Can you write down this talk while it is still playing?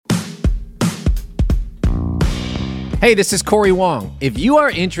Hey, this is Corey Wong. If you are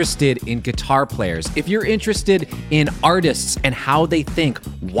interested in guitar players, if you're interested in artists and how they think,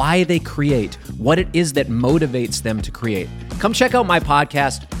 why they create, what it is that motivates them to create, come check out my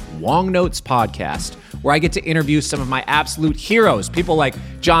podcast, Wong Notes Podcast, where I get to interview some of my absolute heroes, people like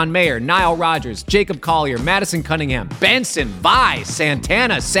John Mayer, Nile Rodgers, Jacob Collier, Madison Cunningham, Benson, Vai,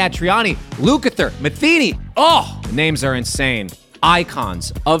 Santana, Satriani, Lukather, Matheny. Oh, the names are insane.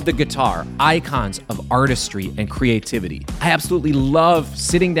 Icons of the guitar, icons of artistry and creativity. I absolutely love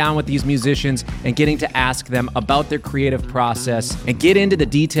sitting down with these musicians and getting to ask them about their creative process and get into the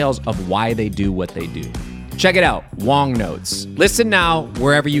details of why they do what they do. Check it out, Wong Notes. Listen now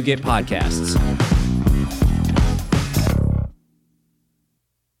wherever you get podcasts.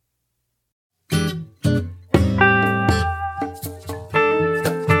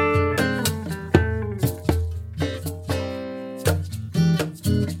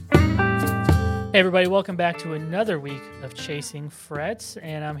 Hey everybody, welcome back to another week of Chasing Frets,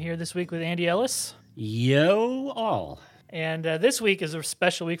 and I'm here this week with Andy Ellis. Yo all. And this week is a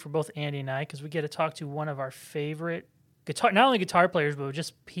special week for both Andy and I because we get to talk to one of our favorite not only guitar players, but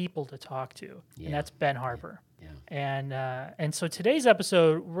just people to talk to, and that's Ben Harper. Yeah. And so today's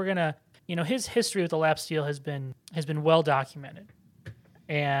episode, we're gonna, his history with the lap steel has been well documented,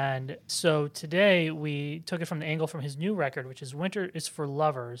 and so today we took it from the angle from his new record, which is Winter is for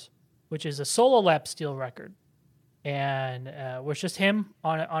Lovers, which is a solo lap steel record, and was just him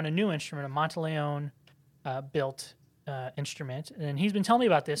on a new instrument, a Monteleone built instrument. And he's been telling me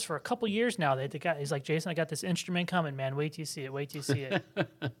about this for a couple years now. He's like, Jason, I got this instrument coming, man. Wait till you see it. Wait till you see it.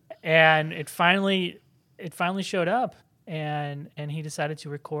 And it finally showed up, and he decided to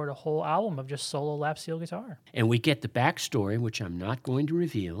record a whole album of just solo lap steel guitar. And we get the backstory, which I'm not going to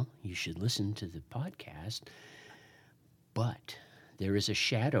reveal. You should listen to the podcast. But there is a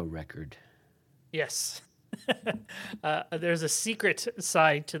shadow record. Yes. There's a secret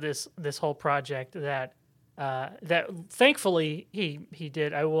side to this whole project that thankfully he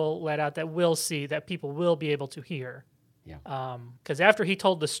did. I will let out that we'll see, that people will be able to hear. Yeah. Because after he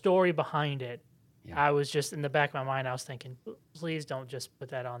told the story behind it, I was just in the back of my mind, I was thinking, please don't just put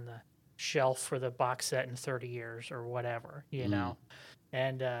that on the shelf for the box set in 30 years or whatever, know.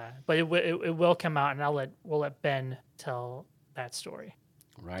 And but it will come out, and we'll let Ben tell that story.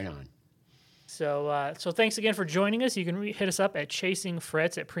 Right on. So thanks again for joining us. You can hit us up at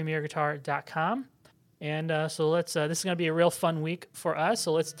chasingfrets@premierguitar.com. And so let's. This is going to be a real fun week for us.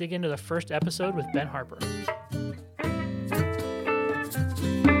 So let's dig into the first episode with Ben Harper.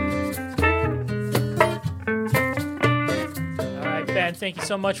 All right, Ben. Thank you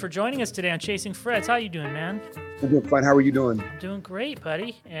so much for joining us today on Chasing Frets. How you doing, man? I'm doing fine. How are you doing? I'm doing great,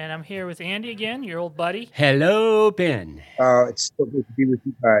 buddy. And I'm here with Andy again, your old buddy. Hello, Ben. It's so good to be with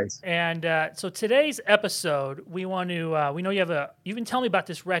you guys. And so today's episode, we want to, we know you've been telling me about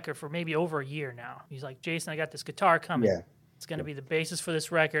this record for maybe over a year now. He's like, Jason, I got this guitar coming. Yeah. It's going to be the basis for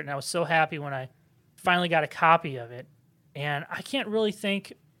this record. And I was so happy when I finally got a copy of it. And I can't really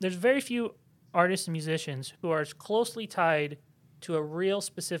think, there's very few artists and musicians who are as closely tied to a real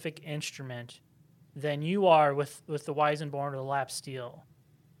specific instrument than you are with the Weissenborn or the lap steel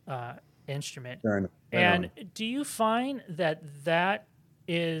instrument. Fair enough. And do you find that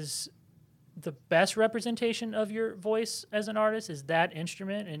is the best representation of your voice as an artist, is that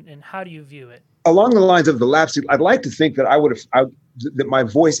instrument, and how do you view it? Along the lines of the lap steel, I'd like to think that that my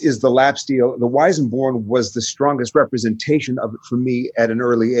voice is the lap steel. The Weissenborn was the strongest representation of it for me at an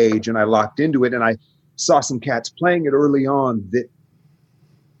early age, and I locked into it, and I saw some cats playing it early on that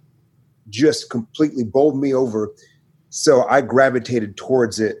just completely bowled me over. So I gravitated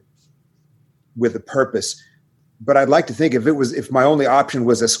towards it with a purpose. But I'd like to think if my only option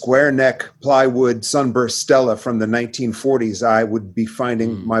was a square neck plywood Sunburst Stella from the 1940s, I would be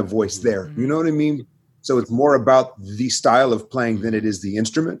finding my voice there. You know what I mean? So it's more about the style of playing than it is the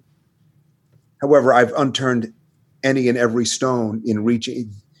instrument. However, I've unturned any and every stone in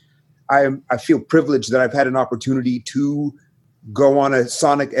reaching. I feel privileged that I've had an opportunity to go on a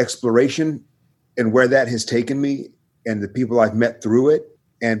sonic exploration and where that has taken me and the people I've met through it.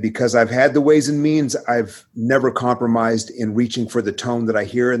 And because I've had the ways and means, I've never compromised in reaching for the tone that I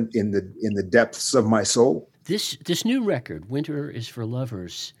hear in the depths of my soul. This new record, Winter is for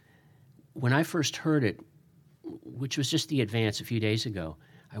Lovers, when I first heard it, which was just the advance a few days ago,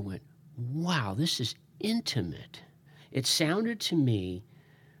 I went, wow, this is intimate. It sounded to me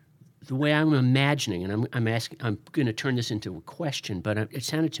the way I'm imagining, and I'm going to turn this into a question, but it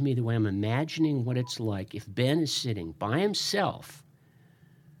sounded to me the way I'm imagining what it's like if Ben is sitting by himself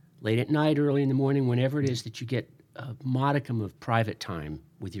late at night, early in the morning, whenever it is that you get a modicum of private time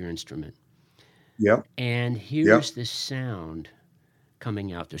with your instrument, Yep. And here's this sound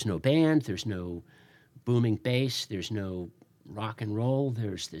coming out. There's no band, there's no booming bass, there's no rock and roll.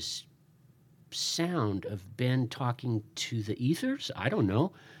 There's this sound of Ben talking to the ethers, I don't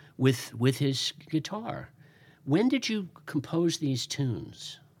know, with his guitar. When did you compose these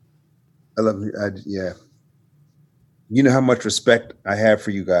tunes? I love it. Yeah. You know how much respect I have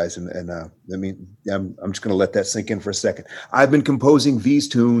for you guys. And I mean, I'm just going to let that sink in for a second. I've been composing these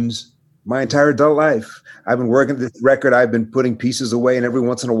tunes my entire adult life. I've been working this record. I've been putting pieces away, and every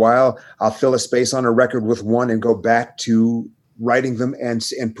once in a while I'll fill a space on a record with one and go back to writing them and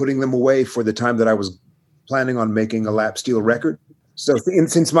putting them away for the time that I was planning on making a lap steel record. So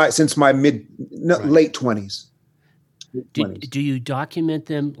since my late 20s. Do you document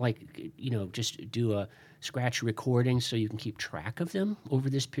them, like, just do a scratch recording so you can keep track of them over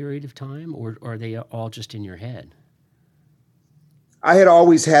this period of time, or are they all just in your head? I had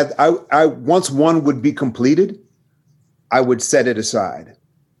always had, I once one would be completed, I would set it aside.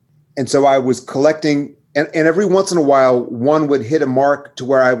 And so I was collecting, and every once in a while, one would hit a mark to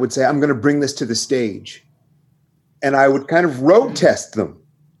where I would say, I'm going to bring this to the stage. And I would kind of road test them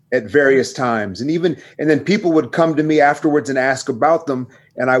at various times. And then people would come to me afterwards and ask about them.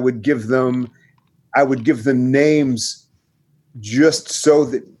 And I would give them names just so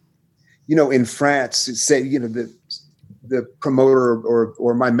that, in France, say, the promoter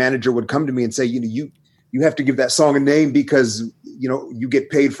or my manager would come to me and say, you have to give that song a name because, you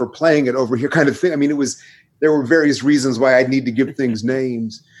get paid for playing it over here, kind of thing. I mean, there were various reasons why I'd need to give things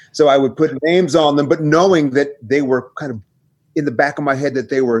names. So I would put names on them, but knowing that they were kind of in the back of my head, that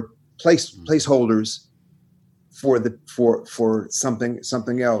they were placeholders for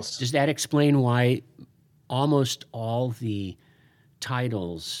something else. Does that explain why almost all the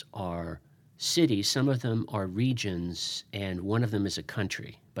titles are cities? Some of them are regions, and one of them is a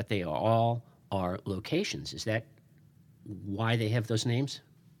country, but they all are locations. Is that why they have those names?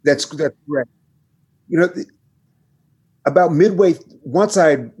 That's correct. About midway, once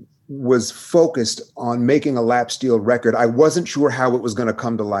I was focused on making a lap steel record, I wasn't sure how it was going to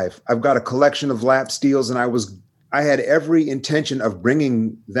come to life. I've got a collection of lap steels, and I had every intention of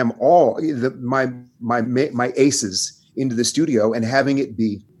bringing them all, my aces, into the studio and having it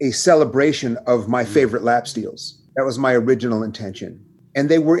be a celebration of my favorite lap steels. That was my original intention. And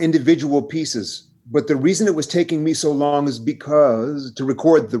they were individual pieces. But the reason it was taking me so long is because to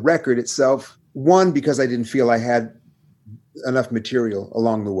record the record itself, one, because I didn't feel I had enough material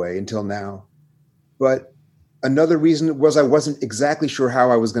along the way until now. But another reason was I wasn't exactly sure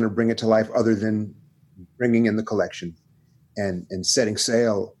how I was going to bring it to life other than bringing in the collection and setting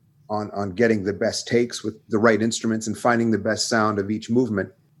sail on getting the best takes with the right instruments and finding the best sound of each movement.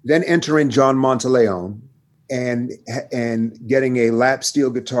 Then enter in John Monteleone and getting a lap steel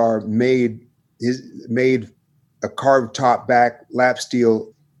guitar made a carved top back lap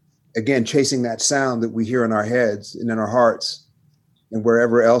steel, again, chasing that sound that we hear in our heads and in our hearts and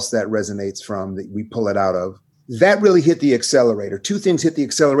wherever else that resonates from, that we pull it out of. That really hit the accelerator. Two things hit the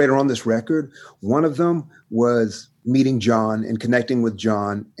accelerator on this record. One of them was meeting John and connecting with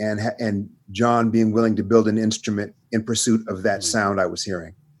John, and John being willing to build an instrument in pursuit of that sound I was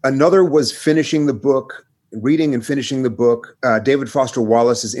hearing. Another was finishing the book, reading and finishing the book, David Foster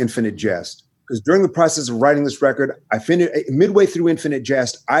Wallace's Infinite Jest. Because during the process of writing this record, midway through Infinite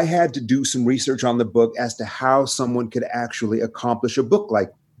Jest, I had to do some research on the book as to how someone could actually accomplish a book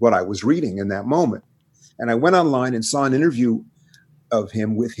like what I was reading in that moment. And I went online and saw an interview of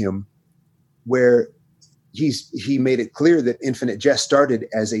him with him where he made it clear that Infinite Jest started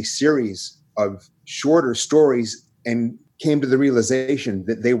as a series of shorter stories and came to the realization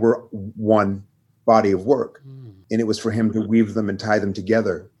that they were one body of work. And it was for him to weave them and tie them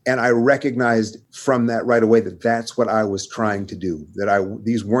together. And I recognized from that right away that that's what I was trying to do, that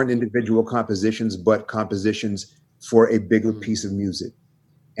these weren't individual compositions, but compositions for a bigger piece of music.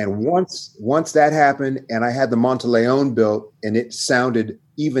 And once that happened and I had the Monteleone built and it sounded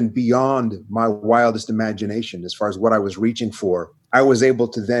even beyond my wildest imagination as far as what I was reaching for, I was able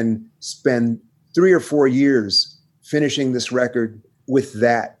to then spend 3 or 4 years finishing this record with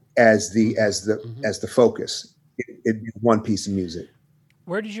that as the focus. It one piece of music.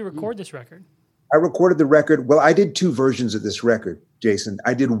 Where did you record this record? I recorded the record. Well, I did 2 versions of this record, Jason.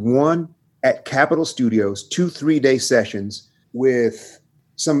 I did one at Capitol Studios, 2 3-day sessions with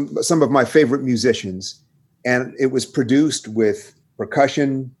some of my favorite musicians. And it was produced with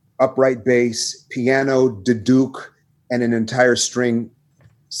percussion, upright bass, piano, duduk, and an entire string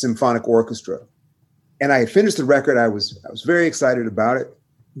symphonic orchestra. And I had finished the record. I was very excited about it.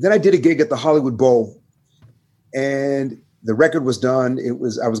 Then I did a gig at the Hollywood Bowl. And the record was done.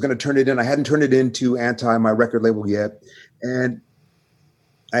 I was going to turn it in. I hadn't turned it into Anti, my record label, yet. And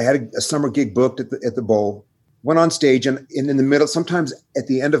I had a summer gig booked at the Bowl, went on stage, and in the middle, sometimes at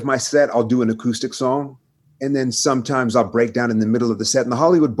the end of my set, I'll do an acoustic song. And then sometimes I'll break down in the middle of the set. And the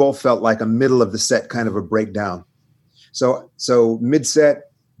Hollywood Bowl felt like a middle of the set kind of a breakdown. So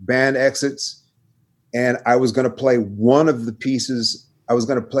mid-set, band exits, and I was going to play one of the pieces. I was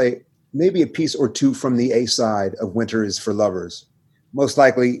going to play maybe a piece or two from the A side of Winter is for Lovers, most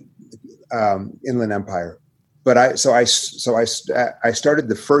likely Inland Empire. But I started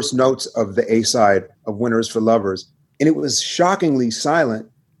the first notes of the A side of Winter is for Lovers, and it was shockingly silent.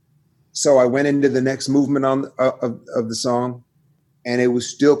 So I went into the next movement of the song, and it was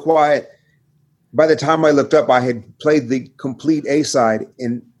still quiet. By the time I looked up, I had played the complete A side,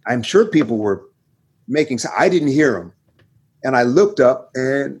 and I'm sure people were making. I didn't hear them, and I looked up,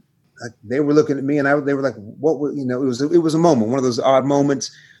 and they were looking at me, and they were like, "What was?" It was a moment, one of those odd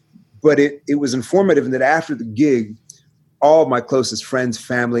moments, but it was informative in that after the gig, all of my closest friends,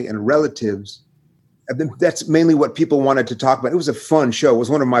 family, and relatives. That's mainly what people wanted to talk about. It was a fun show. It was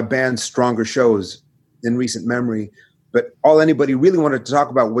one of my band's stronger shows in recent memory. But all anybody really wanted to talk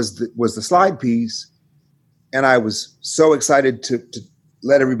about was the slide piece. And I was so excited to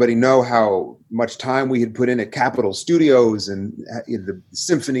let everybody know how much time we had put in at Capitol Studios and the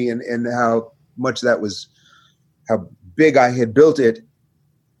symphony and how much that was, how big I had built it.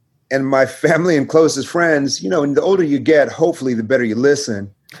 And my family and closest friends, and the older you get, hopefully the better you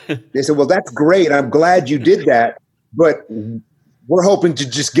listen. They said, well, that's great. I'm glad you did that, but we're hoping to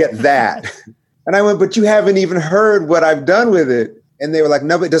just get that. And I went, but you haven't even heard what I've done with it. And they were like,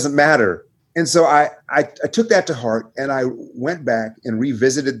 no, but it doesn't matter. And so I took that to heart, and I went back and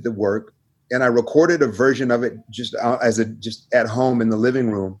revisited the work, and I recorded a version of it just at home in the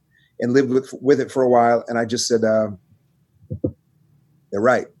living room and lived with it for a while. And I just said, they're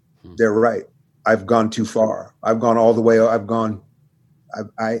right. They're right. I've gone too far. I've gone all the way.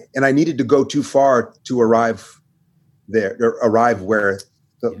 And I needed to go too far to arrive there, or arrive where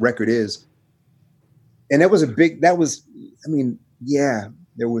the record is. And there was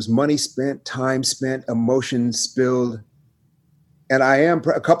money spent, time spent, emotion spilled. And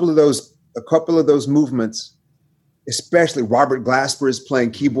a couple of those movements, especially Robert Glasper is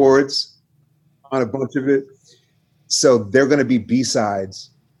playing keyboards on a bunch of it. So they're going to be B-sides.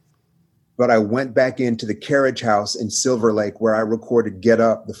 But I went back into the Carriage House in Silver Lake where I recorded Get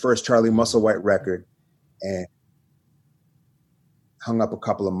Up, the first Charlie Musselwhite record, and hung up a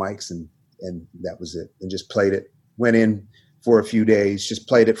couple of mics and that was it. And just played it. Went in for a few days, just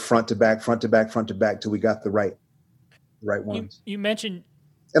played it front to back till we got the right ones. You mentioned,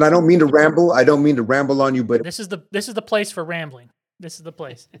 and I don't mean to ramble. On you, but this is the place for rambling. This is the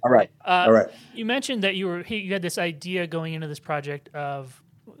place. All right. All right. You mentioned that you had this idea going into this project of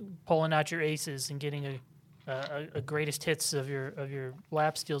pulling out your aces and getting a greatest hits of your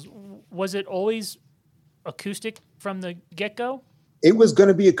lap steels. Was it always acoustic from the get-go? It was going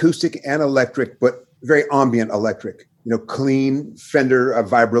to be acoustic and electric, but very ambient electric. Clean Fender,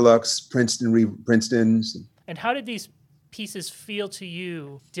 Vibrolux, Princeton's. And how did these pieces feel to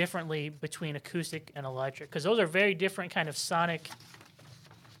you differently between acoustic and electric? Because those are very different kind of sonic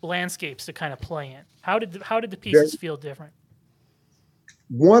landscapes to kind of play in. How did the pieces feel different?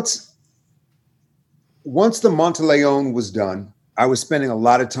 Once the Monteleone was done, I was spending a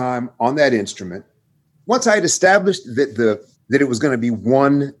lot of time on that instrument. Once I had established that it was going to be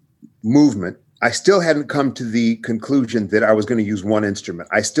one movement, I still hadn't come to the conclusion that I was going to use one instrument.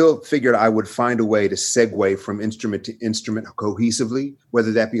 I still figured I would find a way to segue from instrument to instrument cohesively,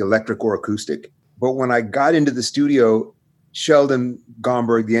 whether that be electric or acoustic. But when I got into the studio, Sheldon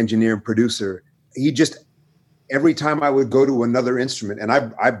Gomberg, the engineer and producer, he just, every time I would go to another instrument, and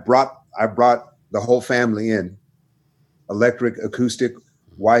I brought the whole family in, electric, acoustic,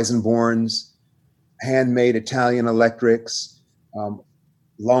 Weissenborns, handmade Italian electrics,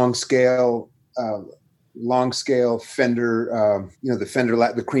 long scale Fender, the Fender,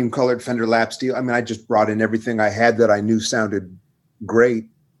 the cream colored Fender lap steel. I mean, I just brought in everything I had that I knew sounded great,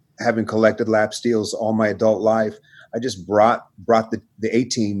 having collected lap steels all my adult life. I just brought the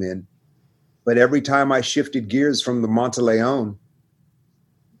A-team in. But every time I shifted gears from the Monteleone,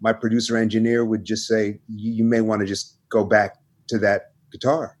 my producer engineer would just say, you may want to just go back to that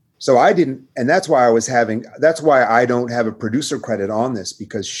guitar. So I didn't, and that's why I don't have a producer credit on this,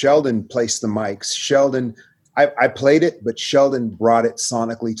 because Sheldon placed the mics. I played it, but Sheldon brought it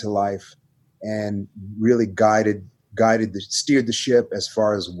sonically to life and really steered the ship as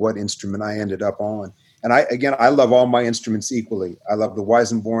far as what instrument I ended up on. And I love all my instruments equally. I love the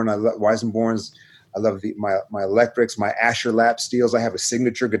Weissenborn. I love Weissenborns. I love my electrics, my Asher lap steels. I have a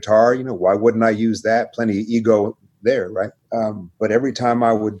signature guitar. Why wouldn't I use that? Plenty of ego there, right? But every time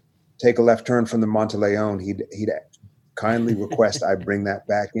I would take a left turn from the Monteleone, he'd kindly request I bring that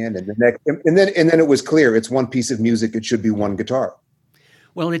back in, and then it was clear it's one piece of music. It should be one guitar.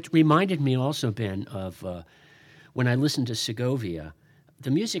 Well, it reminded me also, Ben, of when I listened to Segovia.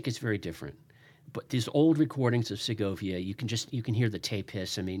 The music is very different. But these old recordings of Segovia, you can hear the tape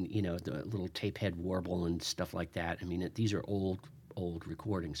hiss. I mean, the little tape head warble and stuff like that. I mean, these are old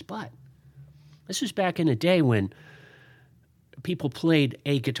recordings. But this was back in the day when people played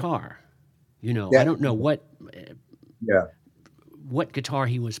a guitar. Yeah. I don't know what guitar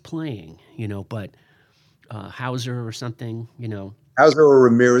he was playing, but Hauser or something, Hauser or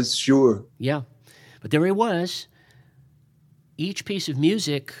Ramirez, sure. Yeah. But there he was. Each piece of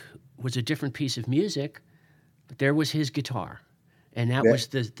music was a different piece of music, but there was his guitar. And that was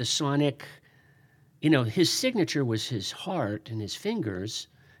the sonic, his signature was his heart and his fingers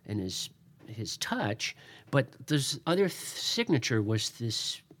and his touch, but this other signature was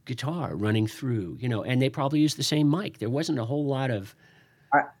this guitar running through, and they probably used the same mic. There wasn't a whole lot of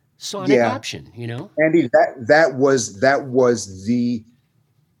sonic option, Andy, that was the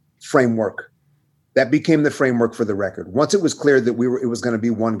framework. That became the framework for the record. Once it was clear that it was going to be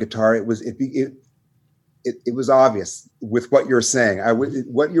one guitar, it was obvious with what you're saying.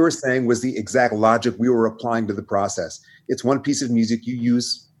 What you were saying was the exact logic we were applying to the process. It's one piece of music. You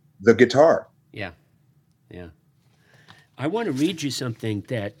use the guitar. Yeah. I want to read you something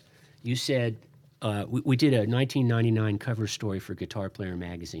that you said. We did a 1999 cover story for Guitar Player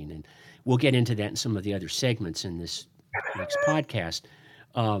magazine, and we'll get into that in some of the other segments in this next podcast.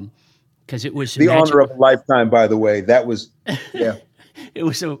 Because it was the honor of a lifetime, by the way. That was, yeah. It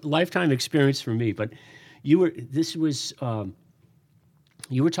was a lifetime experience for me. But you were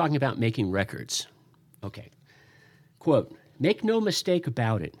talking about making records. Okay. Quote, "Make no mistake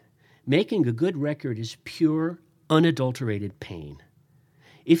about it. Making a good record is pure, unadulterated pain.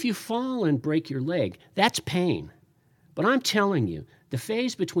 If you fall and break your leg, that's pain. But I'm telling you, the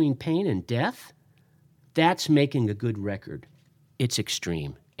phase between pain and death, that's making a good record. It's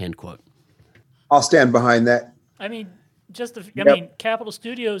extreme." End quote. I'll stand behind that. I mean, Yep. Capitol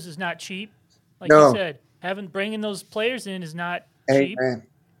Studios is not cheap. Like No. you said, bringing those players in is not cheap. Amen.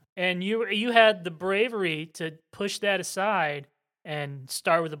 And you had the bravery to push that aside and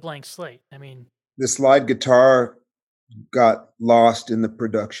start with a blank slate. I mean, The slide guitar got lost in the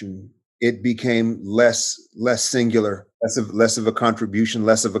production. It became less singular, less of a contribution,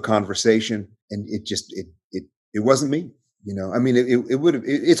 less of a conversation, and it wasn't me. I mean,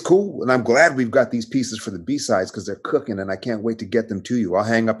 it's cool, and I'm glad we've got these pieces for the B-sides because they're cooking, and I can't wait to get them to you. I'll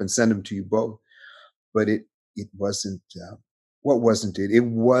hang up and send them to you both. But it wasn't. What wasn't it? It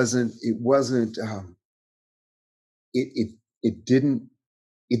wasn't. It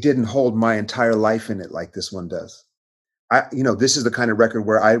didn't hold my entire life in it like this one does. This is the kind of record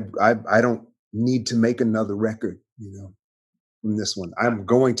where I don't need to make another record. From this one, I'm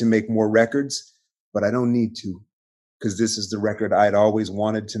going to make more records, but I don't need to. Because this is the record I'd always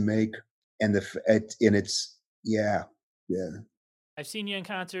wanted to make, and yeah. I've seen you in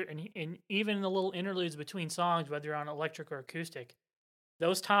concert, and even in the little interludes between songs, whether you're on electric or acoustic,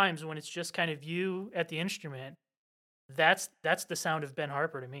 those times when it's just kind of you at the instrument, that's the sound of Ben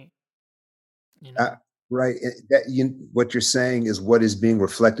Harper to me. Right. What you're saying is what is being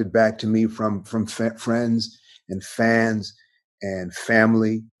reflected back to me from friends and fans and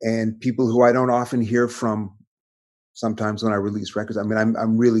family and people who I don't often hear from. Sometimes when I release records, I mean,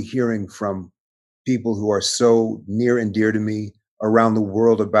 I'm really hearing from people who are so near and dear to me around the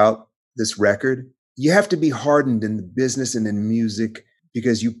world about this record. You have to be hardened in the business and in music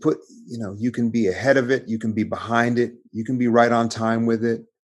because you can be ahead of it, you can be behind it, you can be right on time with it.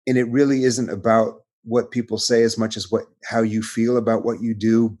 And it really isn't about what people say as much as how you feel about what you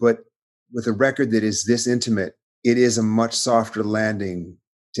do. But with a record that is this intimate, it is a much softer landing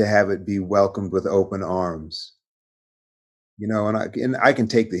to have it be welcomed with open arms. And I can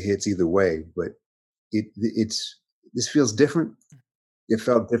take the hits either way, but this feels different. It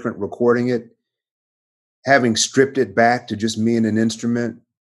felt different recording it, having stripped it back to just me and an instrument.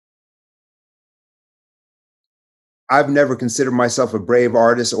 I've never considered myself a brave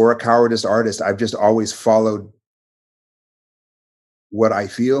artist or a cowardice artist. I've just always followed what I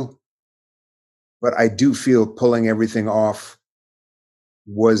feel, but I do feel pulling everything off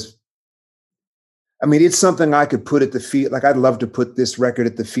it's something I could put at the feet. Like I'd love to put this record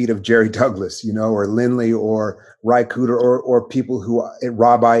at the feet of Jerry Douglas, or Lindley or Ry Cooder or people who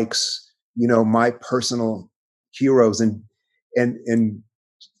Rob Ickes, my personal heroes and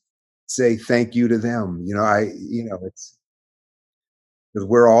say thank you to them. It's because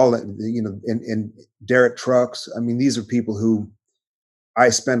we're all, in Derek Trucks. I mean, these are people who I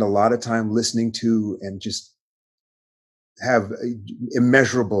spend a lot of time listening to and just have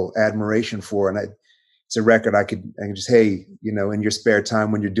immeasurable admiration for. And it's a record I can just, hey, in your spare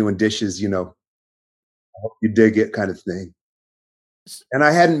time when you're doing dishes, I hope you dig it, kind of thing. And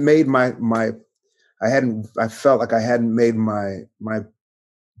I hadn't made I felt like I hadn't made my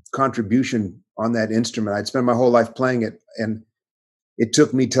contribution on that instrument. I'd spent my whole life playing it, and it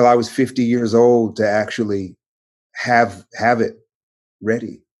took me till I was 50 years old to actually have it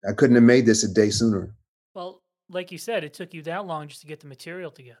ready. I couldn't have made this a day sooner. Well, like you said, it took you that long just to get the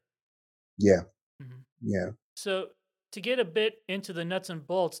material together. Yeah. Mm-hmm. Yeah. So to get a bit into the nuts and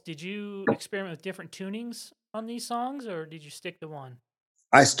bolts, did you experiment with different tunings on these songs, or did you stick to one?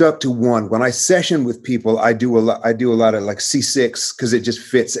 I stuck to one. When I session with people, I do a lot of like C6 because it just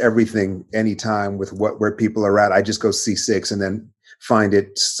fits everything anytime with where people are at. I just go C6 and then find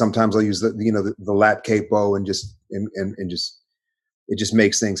it. Sometimes I'll use the lap capo and just it just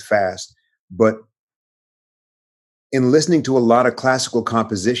makes things fast. But in listening to a lot of classical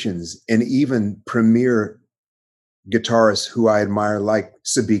compositions and even premier guitarists who I admire, like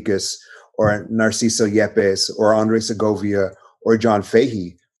Sabikis or Narciso Yepes or Andre Segovia or John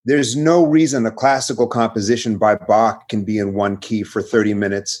Fahey, there's no reason a classical composition by Bach can be in one key for 30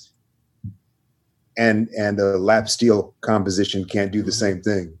 minutes and a lap steel composition can't do the same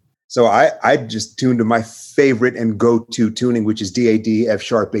thing. So I just tuned to my favorite and go-to tuning, which is D-A-D,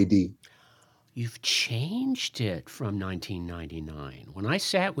 F-sharp A-D. You've changed it from 1999. When I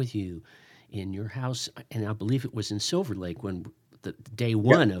sat with you in your house, and I believe it was in Silver Lake when the day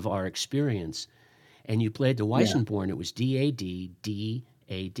one of our experience, and you played the Weissenborn, it was D-A-D,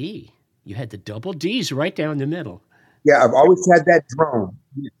 D-A-D. You had the double Ds right down the middle. Yeah, I've always had that drone.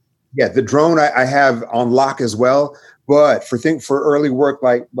 Yeah, the drone I have on lock as well. But for early work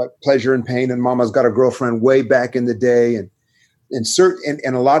like Pleasure and Pain and Mama's Got a Girlfriend way back in the day, and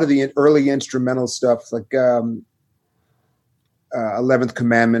a lot of the early instrumental stuff like 11th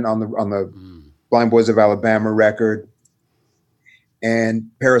Commandment on the Blind Boys of Alabama record, and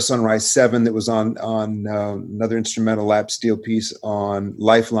Paris Sunrise 7 that was on another instrumental lap steel piece on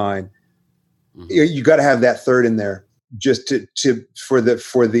Lifeline. Mm-hmm. You got to have that third in there just for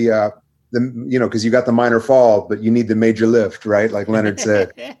the because you got the minor fall, but you need the major lift, right? Like Leonard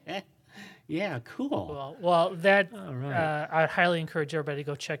said. Yeah, cool. Well, that right. I highly encourage everybody to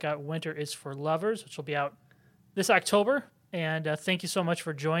go check out Winter is for Lovers, which will be out this October. And thank you so much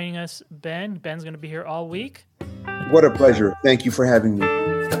for joining us, Ben. Ben's going to be here all week. What a pleasure. Thank you for having me.